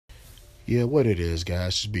Yeah, what it is,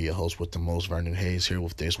 guys. Just be your host with the most, Vernon Hayes, here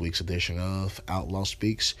with this week's edition of Outlaw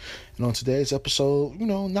Speaks. And on today's episode,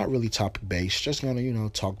 not really topic based, just gonna,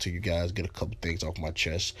 talk to you guys, get a couple things off my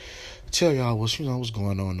chest, tell y'all what's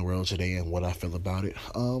going on in the world today and what I feel about it.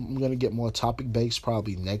 I'm gonna get more topic based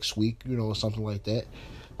probably next week, or something like that.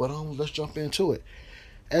 But let's jump into it.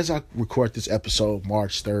 As I record this episode,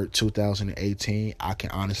 March 3rd, 2018, I can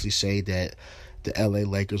honestly say that the LA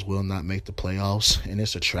Lakers will not make the playoffs, and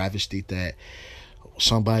it's a travesty that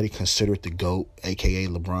somebody considered the GOAT, a.k.a.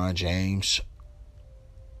 LeBron James,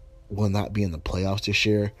 will not be in the playoffs this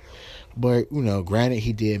year. But, granted,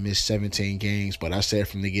 he did miss 17 games, but I said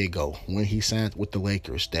from the get-go, when he signed with the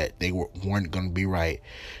Lakers, that they weren't going to be right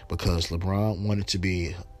because LeBron wanted to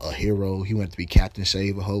be a hero. He wanted to be Captain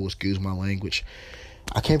Save-A-Ho, excuse my language.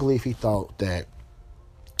 I can't believe he thought that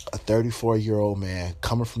a 34-year-old man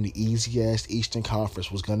coming from the easy-ass Eastern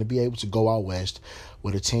Conference was going to be able to go out west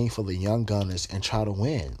with a team full of young gunners and try to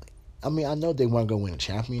win. I mean, I know they weren't going to win a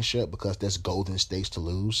championship because that's Golden State's to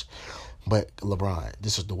lose. But LeBron,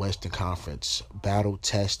 this is the Western Conference.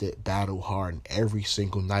 Battle-tested, battle-hardened. Every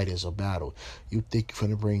single night is a battle. You think you're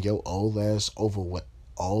going to bring your old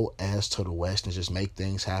ass to the West and just make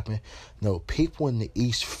things happen? No, people in the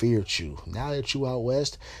East feared you. Now that you out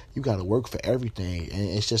West, you got to work for everything. And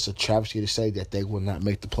it's just a travesty to say that they will not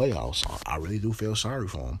make the playoffs. I really do feel sorry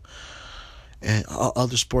for them. And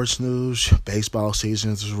other sports news, baseball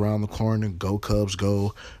season is around the corner. Go Cubs,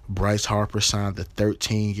 go. Bryce Harper signed a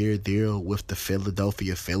 13-year deal with the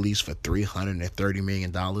Philadelphia Phillies for $330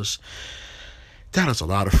 million. That is a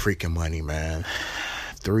lot of freaking money, man.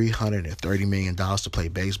 $330 million to play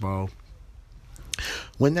baseball.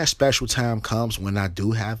 When that special time comes, when I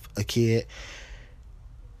do have a kid,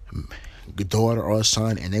 a daughter or a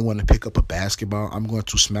son, and they want to pick up a basketball, I'm going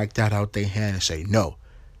to smack that out their hand and say, no,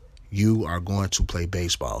 you are going to play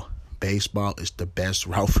baseball. Baseball is the best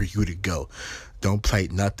route for you to go. Don't play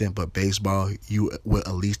nothing but baseball. You will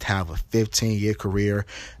at least have a 15-year career,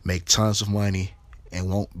 make tons of money, and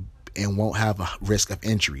won't have a risk of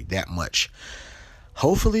injury that much.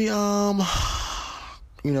 Hopefully,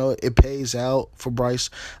 it pays out for Bryce.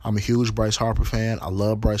 I'm a huge Bryce Harper fan. I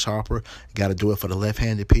love Bryce Harper. Got to do it for the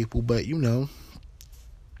left-handed people, but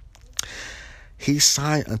he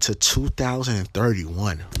signed until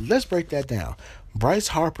 2031. Let's break that down. Bryce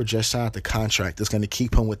Harper just signed the contract that's going to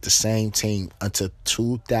keep him with the same team until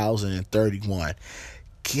 2031.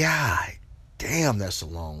 God damn, that's a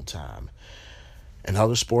long time. In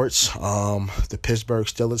other sports, the Pittsburgh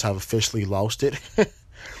Steelers have officially lost it.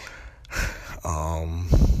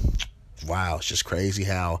 Wow, it's just crazy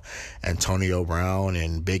how Antonio Brown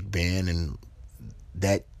and Big Ben and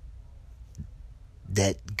that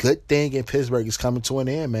good thing in Pittsburgh is coming to an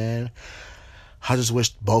end, man. I just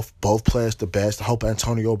wish both players the best. I hope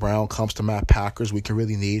Antonio Brown comes to my Packers. We can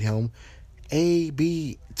really need him.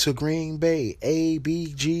 A-B to Green Bay.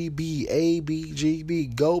 A-B-G-B. A-B-G-B.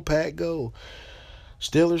 Go, Pack, go.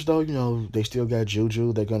 Steelers, though, they still got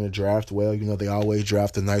Juju. They're going to draft well. They always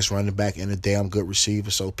draft a nice running back and a damn good receiver.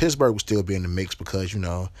 So Pittsburgh will still be in the mix because,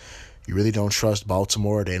 you really don't trust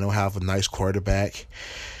Baltimore. They don't have a nice quarterback.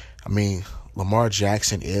 I mean, Lamar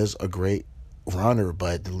Jackson is a great runner,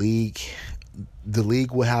 but the league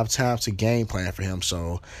will have time to game plan for him.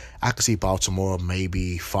 So I could see Baltimore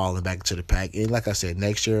maybe falling back into the pack. And like I said,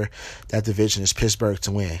 next year, that division is Pittsburgh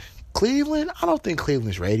to win. Cleveland, I don't think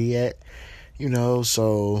Cleveland's ready yet.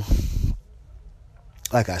 So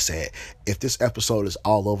like I said, if this episode is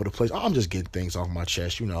all over the place, I'm just getting things off my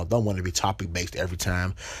chest. Don't want to be topic-based every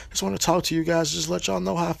time. Just want to talk to you guys, just let y'all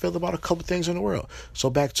know how I feel about a couple things in the world.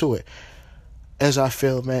 So back to it. As I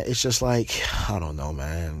feel, man, it's just like, I don't know,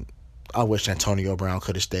 man. I wish Antonio Brown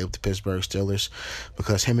could have stayed with the Pittsburgh Steelers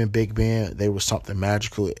because him and Big Ben, they were something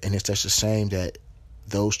magical. And it's just a shame that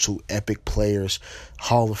those two epic players,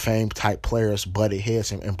 Hall of Fame type players, butted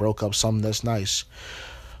heads and broke up something that's nice.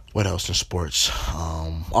 What else in sports?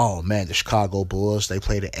 The Chicago Bulls, they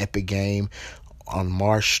played an epic game on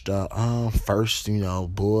March the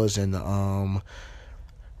 1st. Bulls and the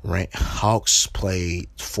Hawks played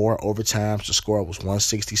 4 overtimes. The score was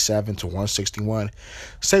 167 to 161.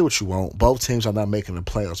 Say what you want. Both teams are not making the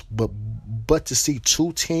playoffs, but to see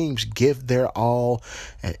two teams give their all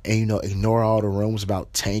and ignore all the rumors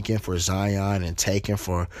about tanking for Zion and taking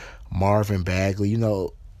for Marvin Bagley,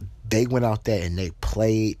 they went out there and they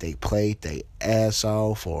played their ass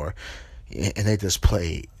off, and they just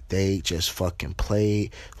played. They just fucking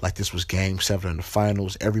played like this was Game 7 in the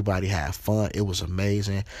finals. Everybody had fun. It was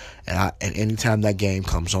amazing. And anytime that game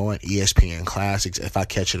comes on, ESPN Classics, if I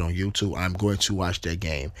catch it on YouTube, I'm going to watch that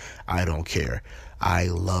game. I don't care. I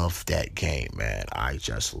love that game, man. I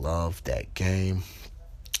just love that game.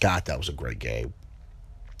 God, that was a great game.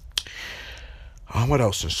 What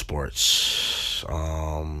else in sports?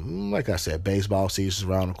 Like I said, baseball season's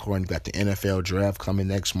around the corner. You got the NFL draft coming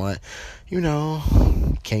next month.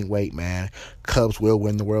 Can't wait, man. Cubs will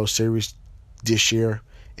win the World Series this year.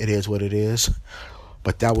 It is what it is.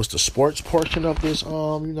 But that was the sports portion of this,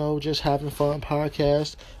 just having fun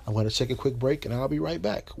podcast. I'm going to take a quick break, and I'll be right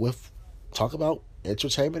back with talk about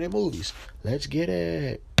entertainment and movies. Let's get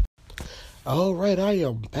it. All right, I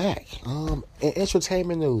am back. In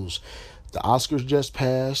entertainment news, the Oscars just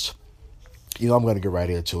passed. I'm going to get right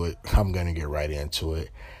into it.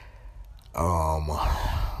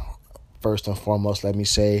 First and foremost, let me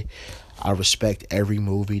say I respect every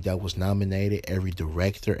movie that was nominated, every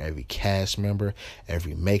director, every cast member,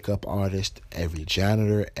 every makeup artist, every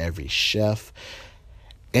janitor, every chef,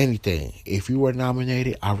 anything. If you were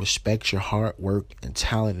nominated, I respect your hard work and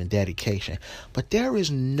talent and dedication. But there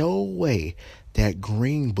is no way that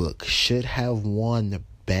Green Book should have won the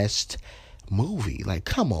best movie. Like,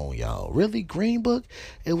 come on, y'all. Really? Green Book?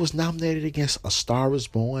 It was nominated against A Star Is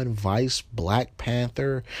Born, Vice, Black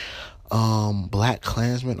Panther, Black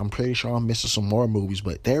Klansman. I'm pretty sure I'm missing some more movies,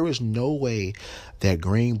 but there is no way that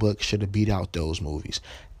Green Book should have beat out those movies.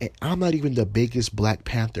 And I'm not even the biggest Black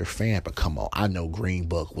Panther fan, but come on, I know Green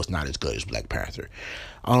Book was not as good as Black Panther.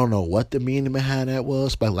 I don't know what the meaning behind that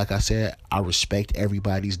was, but like I said, I respect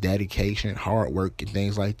everybody's dedication, hard work, and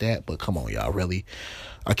things like that. But come on, y'all, really?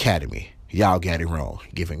 Academy, y'all got it wrong.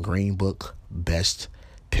 Giving Green Book best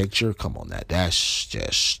picture, come on, that's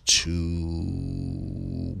just too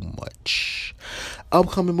much.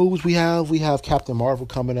 Upcoming movies we have Captain Marvel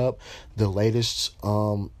coming up, the latest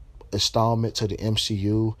installment to the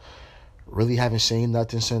MCU. Really haven't seen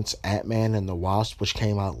nothing since Ant-Man and the Wasp, which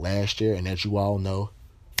came out last year, and as you all know,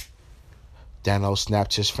 Thanos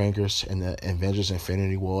snapped his fingers in the Avengers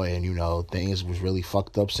Infinity War, and things was really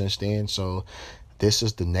fucked up since then. So this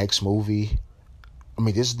is the next movie.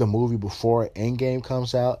 This is the movie before Endgame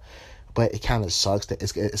comes out, but it kind of sucks that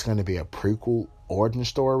it's going to be a prequel origin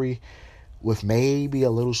story with maybe a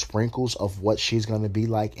little sprinkles of what she's going to be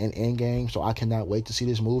like in Endgame. So I cannot wait to see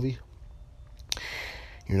this movie.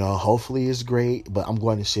 Hopefully it's great, but I'm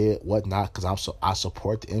going to see it, whatnot, because I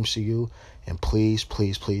support the MCU. And please,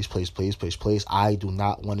 please, please, please, please, please, please, I do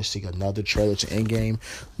not want to see another trailer to Endgame.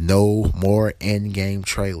 No more Endgame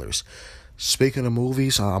trailers. Speaking of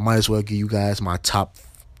movies, I might as well give you guys my top.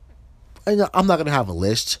 I'm not going to have a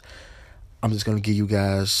list. I'm just going to give you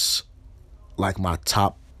guys like my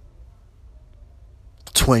top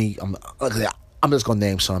 20. I'm just going to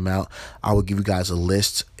name some out. I will give you guys a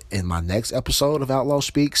list in my next episode of Outlaw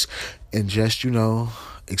Speaks and just,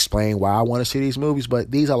 explain why I want to see these movies.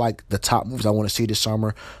 But these are like the top movies I want to see this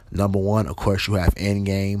summer. Number one, of course, you have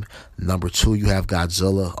Endgame. Number two, you have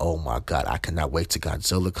Godzilla. Oh my God, I cannot wait till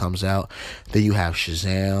Godzilla comes out. Then you have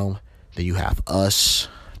Shazam. Then you have Us.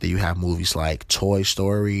 Then you have movies like Toy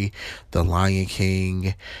Story, The Lion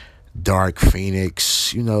King, Dark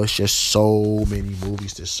Phoenix. It's just so many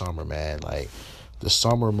movies this summer, man. Like, the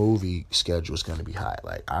summer movie schedule is going to be high.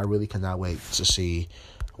 Like, I really cannot wait to see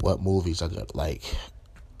what movies I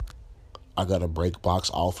got to break box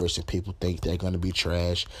offers and people think they're going to be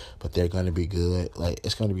trash, but they're going to be good. Like,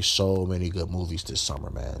 it's going to be so many good movies this summer,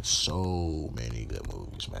 man. So many good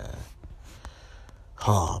movies, man.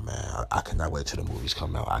 Oh, man. I cannot wait till the movies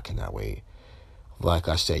come out. I cannot wait. Like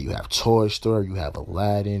I said, you have Toy Story, you have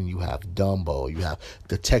Aladdin, you have Dumbo, you have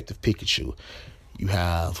Detective Pikachu. You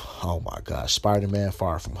have, oh my God, Spider-Man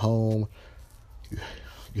Far From Home.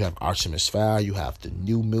 You have Artemis Fowl. You have The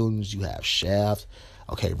New Mutants. You have Shaft.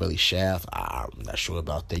 Okay, really Shaft. I'm not sure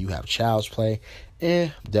about that. You have Child's Play.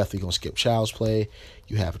 Definitely going to skip Child's Play.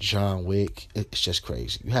 You have John Wick. It's just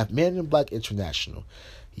crazy. You have Men in Black International.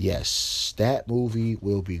 Yes, that movie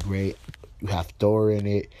will be great. You have Thor in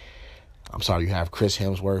it. I'm sorry, you have Chris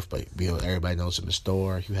Hemsworth, but everybody knows him as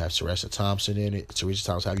Thor. You have Teresa Thompson in it. Teresa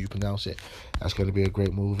Thompson, how you pronounce it. That's going to be a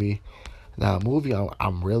great movie. Now, a movie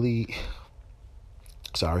I'm really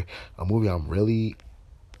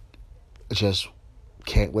just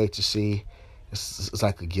can't wait to see. It's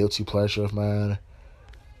like a guilty pleasure of mine.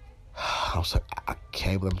 I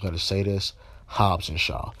can't believe I'm going to say this. Hobbs and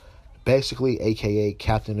Shaw. Basically, a.k.a.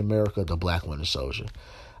 Captain America, the Black Winter Soldier.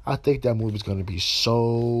 I think that movie's going to be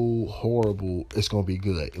so horrible, it's going to be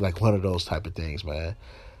good. Like one of those type of things, man.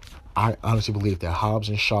 I honestly believe that Hobbs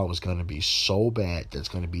and Shaw was going to be so bad that it's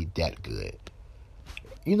going to be that good.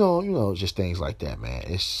 Just things like that, man.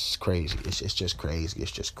 It's crazy. It's just crazy.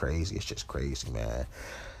 It's just crazy, man.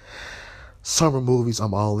 Summer movies,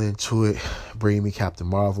 I'm all into it. Bring me Captain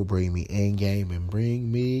Marvel, bring me Endgame, and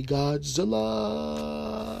bring me Godzilla.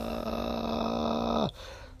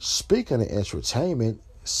 Speaking of entertainment,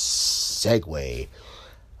 segue.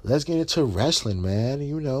 Let's get into wrestling, man.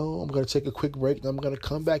 You know, I'm going to take a quick break, and I'm going to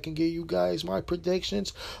come back and give you guys my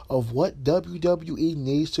predictions of what WWE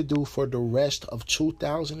needs to do for the rest of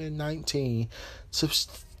 2019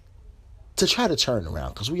 to try to turn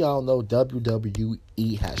around, because we all know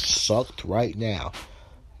WWE has sucked right now.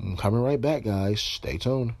 I'm coming right back, guys. Stay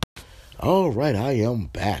tuned. All right, I am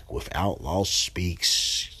back with Outlaw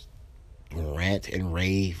Speaks rant and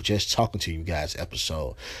rave, just talking to you guys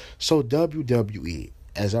episode. So WWE,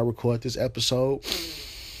 as I record this episode,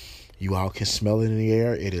 you all can smell it in the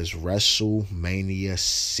air. It is WrestleMania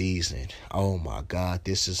season. Oh my God,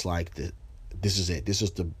 this is it. This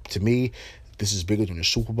is to me, this is bigger than the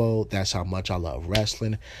Super Bowl. That's how much I love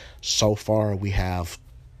wrestling. So far, we have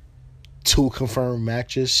 2 confirmed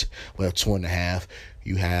matches. Well, 2.5.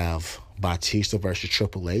 You have Batista versus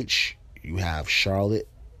Triple H. You have Charlotte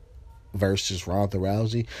versus Ronda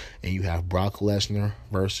Rousey. And you have Brock Lesnar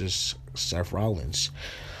versus Seth Rollins.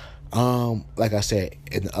 Like I said,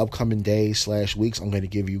 in the upcoming days / weeks, I'm going to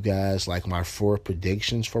give you guys like my 4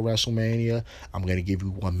 predictions for WrestleMania. I'm going to give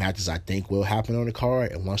you what matches I think will happen on the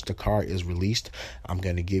card, and once the card is released, I'm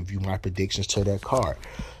going to give you my predictions to that card.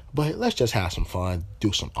 But let's just have some fun,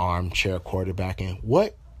 do some armchair quarterbacking.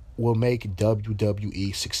 What will make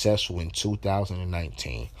WWE successful in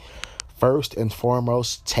 2019? First and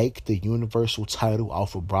foremost, take the Universal title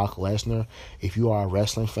off of Brock Lesnar. If you are a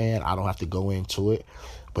wrestling fan, I don't have to go into it.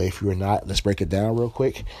 But if you're not, let's break it down real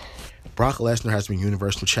quick. Brock Lesnar has been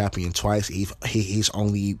Universal Champion twice. He's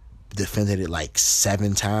only defended it like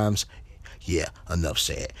 7 times. Yeah, enough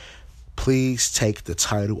said. Please take the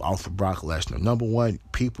title off of Brock Lesnar. Number 1,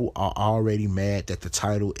 people are already mad that the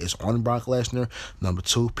title is on Brock Lesnar. Number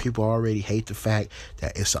 2, people already hate the fact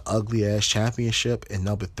that it's an ugly-ass championship. And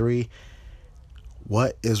number 3,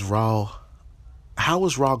 what is Raw? How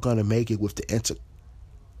is Raw going to make it with the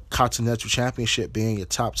Intercontinental Championship being your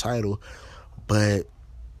top title? But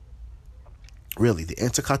really, the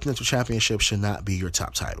Intercontinental Championship should not be your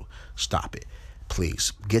top title. Stop it.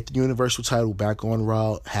 Please get the Universal title back on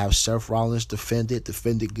Raw. Have Seth Rollins defend it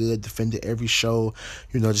good, defend it every show.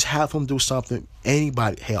 You know, just have him do something.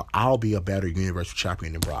 Anybody, hell, I'll be a better Universal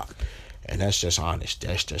Champion than Brock. And that's just honest.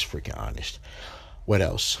 That's just freaking honest. What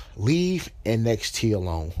else? Leave NXT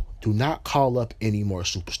alone. Do not call up any more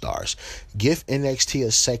superstars. Give NXT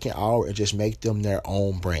a second hour and just make them their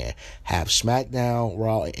own brand. Have SmackDown,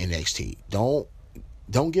 Raw, and NXT. Don't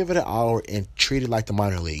give it an hour and treat it like the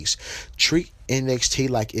minor leagues. Treat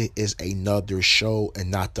NXT like it is another show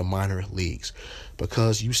and not the minor leagues.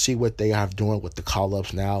 Because you see what they are doing with the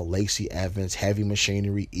call-ups now. Lacey Evans, Heavy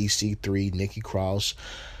Machinery, EC3, Nikki Cross.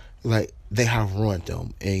 Like, they have ruined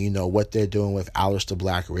them. And you know what they're doing with Aleister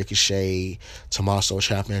Black, Ricochet, Tommaso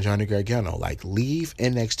Ciampa, and Johnny Gargano. Like, leave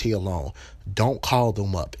NXT alone. Don't call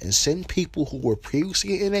them up. And send people who were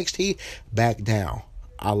previously in NXT back down.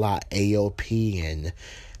 A la AOP and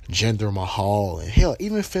Jinder Mahal. And hell,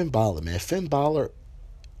 even Finn Balor, man. Finn Balor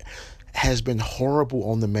has been horrible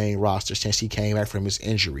on the main roster since he came back from his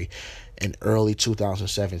injury in early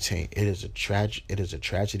 2017. It is a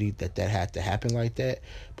tragedy that had to happen like that.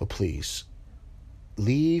 But please,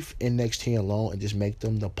 leave NXT alone and just make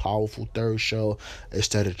them the powerful third show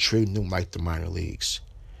instead of treating them like the minor leagues.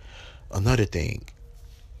 Another thing,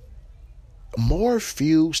 more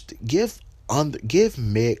feuds. Give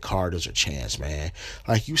mid-carders a chance, man.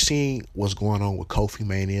 Like, you seen what's going on with Kofi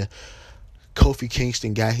Mania. Kofi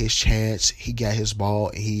Kingston got his chance. He got his ball,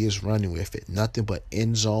 and he is running with it. Nothing but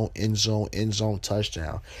end zone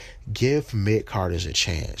touchdown. Give mid-carders a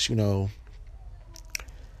chance. You know,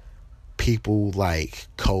 people like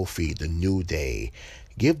Kofi, the New Day,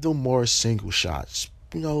 give them more single shots.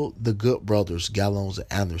 You know, the Good Brothers, Gallows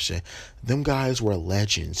and Anderson, them guys were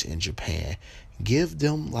legends in Japan. Give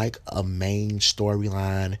them like a main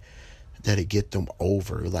storyline that'll get them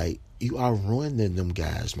over. Like, you are ruining them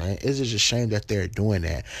guys, man. It's just a shame that they're doing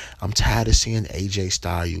that. I'm tired of seeing AJ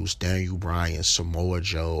Styles, Daniel Bryan, Samoa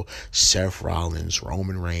Joe, Seth Rollins,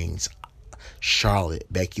 Roman Reigns, Charlotte,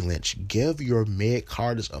 Becky Lynch. Give your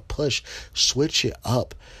mid-carders a push. Switch it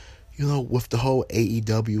up. You know, with the whole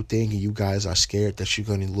AEW thing, and you guys are scared that you're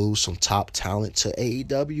going to lose some top talent to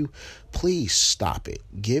AEW, please stop it.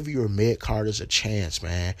 Give your mid-carders a chance,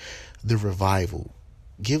 man. The Revival.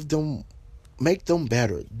 Make them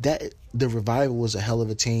better. The Revival was a hell of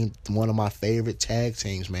a team, one of my favorite tag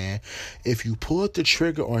teams, man. If you pulled the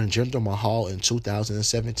trigger on Jinder Mahal in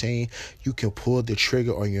 2017, you can pull the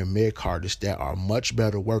trigger on your mid-carders that are much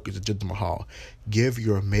better workers than Jinder Mahal. Give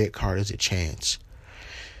your mid-carders a chance.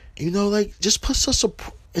 Like, just put some...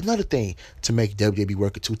 Another thing to make WWE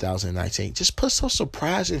work in 2019, just put some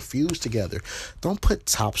surprising feuds together. Don't put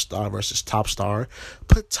top star versus top star.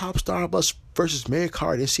 Put top star versus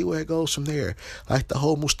mid-card and see where it goes from there. Like the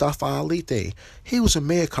whole Mustafa Ali thing. He was a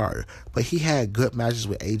mid-carder, but he had good matches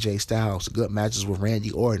with AJ Styles, good matches with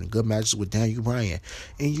Randy Orton, good matches with Daniel Bryan.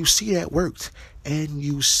 And you see that worked.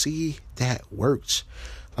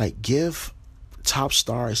 Like, give top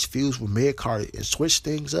stars feuds with mid-card and switch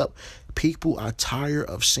things up. People are tired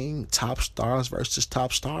of seeing top stars versus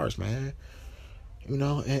top stars, man.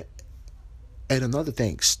 And another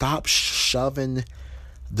thing, stop shoving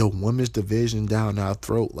the women's division down our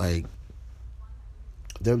throat. Like,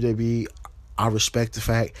 WWE, I respect the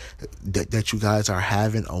fact that you guys are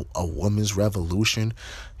having a women's revolution,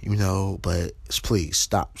 but please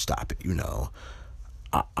stop it,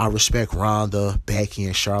 I respect Ronda, Becky,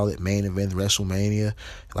 and Charlotte main event WrestleMania.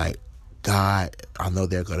 Like, God, I know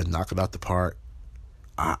they're gonna knock it out the park.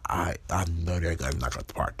 I know they're gonna knock it out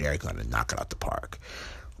the park. They're gonna knock it out the park.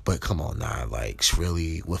 But come on now, like,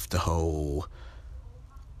 really, with the whole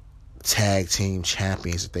tag team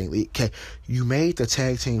champions thing. Okay, you made the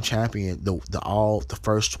tag team champion the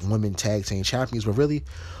first women tag team champions, but really,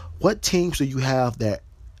 what teams do you have that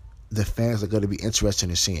the fans are going to be interested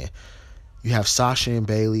in seeing? You have Sasha and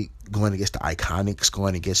Bayley going against the Iconics,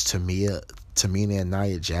 going against Tamina and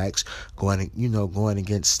Nia Jax, going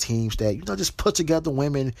against teams that, just put together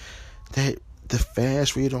women that the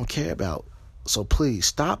fans really don't care about. So please,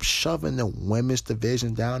 stop shoving the women's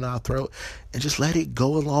division down our throat and just let it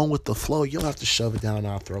go along with the flow. You don't have to shove it down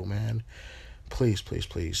our throat, man. Please, please,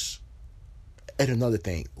 please. And another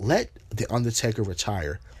thing, let The Undertaker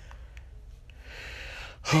retire.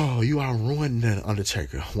 Oh, you are ruining The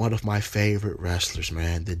Undertaker. One of my favorite wrestlers,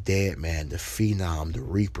 man. The Dead Man, the Phenom, the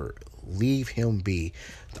Reaper. Leave him be.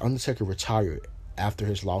 The Undertaker retired after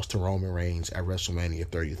his loss to Roman Reigns at WrestleMania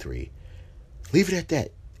 33. Leave it at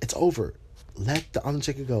that. It's over. Let The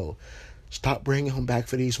Undertaker go. Stop bringing him back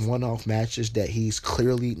for these one-off matches that he's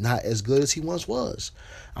clearly not as good as he once was.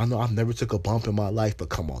 I know I've never took a bump in my life, but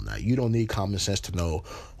come on now. You don't need common sense to know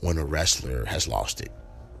when a wrestler has lost it.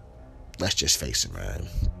 Let's just face it, man.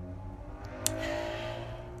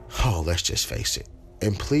 Oh, let's just face it.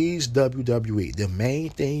 And please, WWE, the main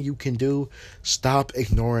thing you can do, stop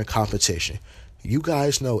ignoring competition. You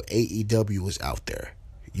guys know AEW is out there.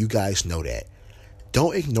 You guys know that.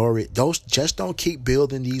 Don't ignore it. Don't keep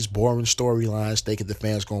building these boring storylines thinking the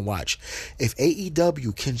fans gonna watch. If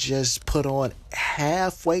AEW can just put on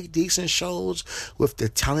halfway decent shows with the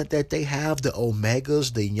talent that they have, the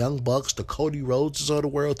Omegas, the Young Bucks, the Cody Rhodes of the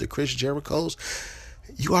world, the Chris Jerichos,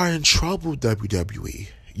 you are in trouble, WWE.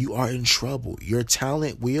 You are in trouble. Your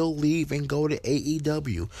talent will leave and go to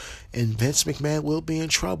AEW, and Vince McMahon will be in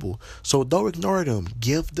trouble. So don't ignore them.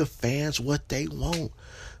 Give the fans what they want.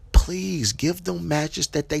 Please give them matches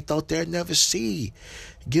that they thought they'd never see.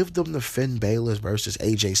 Give them the Finn Balor versus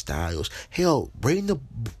AJ Styles. Hell,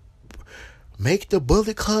 make the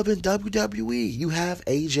Bullet Club in WWE. You have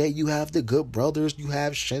AJ, you have the Good Brothers, you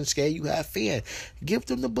have Shinsuke, you have Finn. Give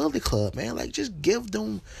them the Bullet Club, man. Like, just give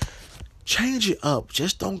them, change it up.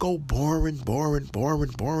 Just don't go boring.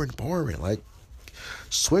 Like,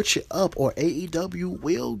 switch it up, or AEW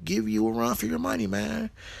will give you a run for your money, man.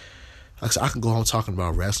 Like, I can go on talking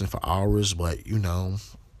about wrestling for hours, but,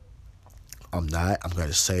 I'm not. I'm going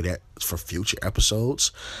to say that for future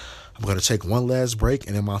episodes. I'm going to take one last break,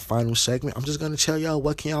 and in my final segment, I'm just going to tell y'all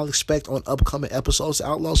what can y'all expect on upcoming episodes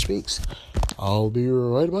of Outlaw Speaks. I'll be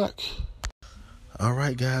right back. All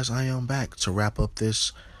right, guys, I am back to wrap up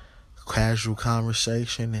this casual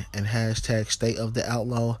conversation and hashtag State of the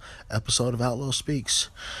Outlaw episode of Outlaw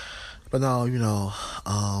Speaks. But now,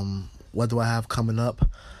 what do I have coming up?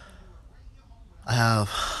 I have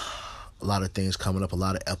a lot of things coming up, a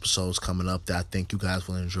lot of episodes coming up that I think you guys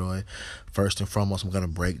will enjoy. First and foremost, I'm going to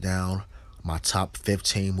break down my top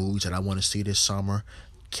 15 movies that I want to see this summer.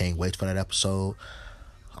 Can't wait for that episode.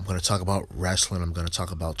 I'm going to talk about wrestling. I'm going to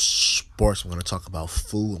talk about sports. I'm going to talk about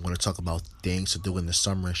food. I'm going to talk about things to do in the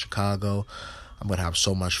summer in Chicago. I'm going to have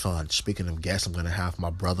so much fun. Speaking of guests, I'm going to have my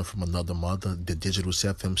brother from another mother, the digital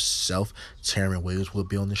self himself, Taryn Williams, will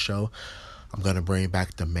be on the show. I'm going to bring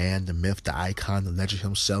back the man, the myth, the icon, the legend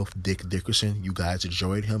himself, Dick Dickerson. You guys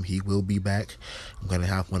enjoyed him. He will be back. I'm going to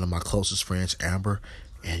have one of my closest friends, Amber,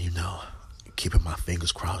 and, keeping my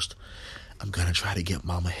fingers crossed, I'm going to try to get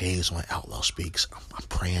Mama Hayes on Outlaw Speaks. I'm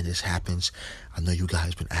praying this happens. I know you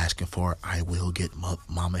guys been asking for it. I will get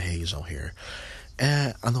Mama Hayes on here.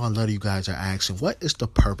 And I know a lot of you guys are asking, what is the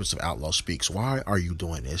purpose of Outlaw Speaks? Why are you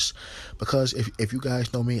doing this? Because if you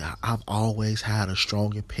guys know me, I've always had a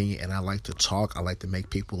strong opinion, and I like to talk. I like to make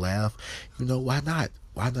people laugh. Why not?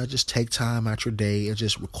 Why not just take time out your day and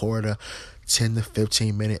just record a 10 to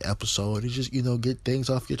 15 minute episode and just, get things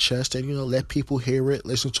off your chest and, let people hear it,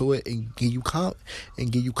 listen to it, and give you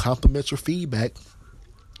compliments or feedback.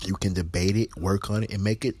 You can debate it, work on it, and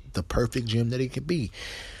make it the perfect gym that it can be.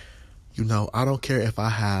 I don't care if I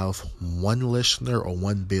have 1 listener or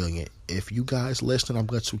 1 billion. If you guys listen, I'm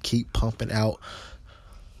going to keep pumping out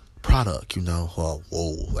product,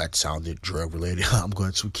 whoa, that sounded drug related. I'm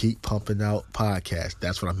going to keep pumping out podcasts.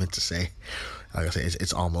 That's what I meant to say. Like I said,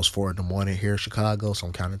 it's almost 4 a.m. here in Chicago, so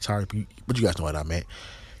I'm kind of tired, but you guys know what I meant.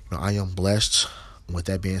 I am blessed. With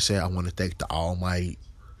that being said, I want to thank the Almighty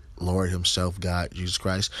Lord himself, God, Jesus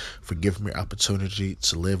Christ, for giving me an opportunity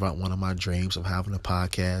to live out one of my dreams of having a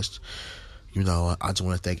podcast. I just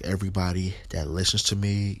want to thank everybody that listens to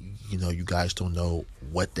me. You guys don't know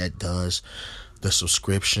what that does. The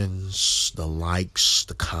subscriptions, the likes,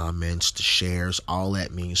 the comments, the shares, all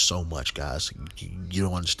that means so much, guys. You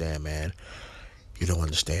don't understand, man. You don't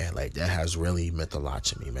understand. Like, that has really meant a lot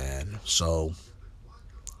to me, man. So,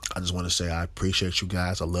 I just want to say I appreciate you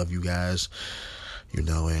guys. I love you guys.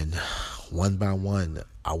 And one by one,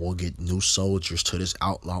 I will get new soldiers to this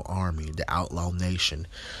outlaw army, the outlaw nation.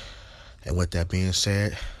 And with that being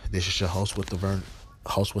said, this is your host with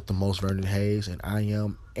the most, Vernon Hayes, and I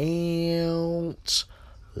am out.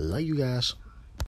 Love you guys.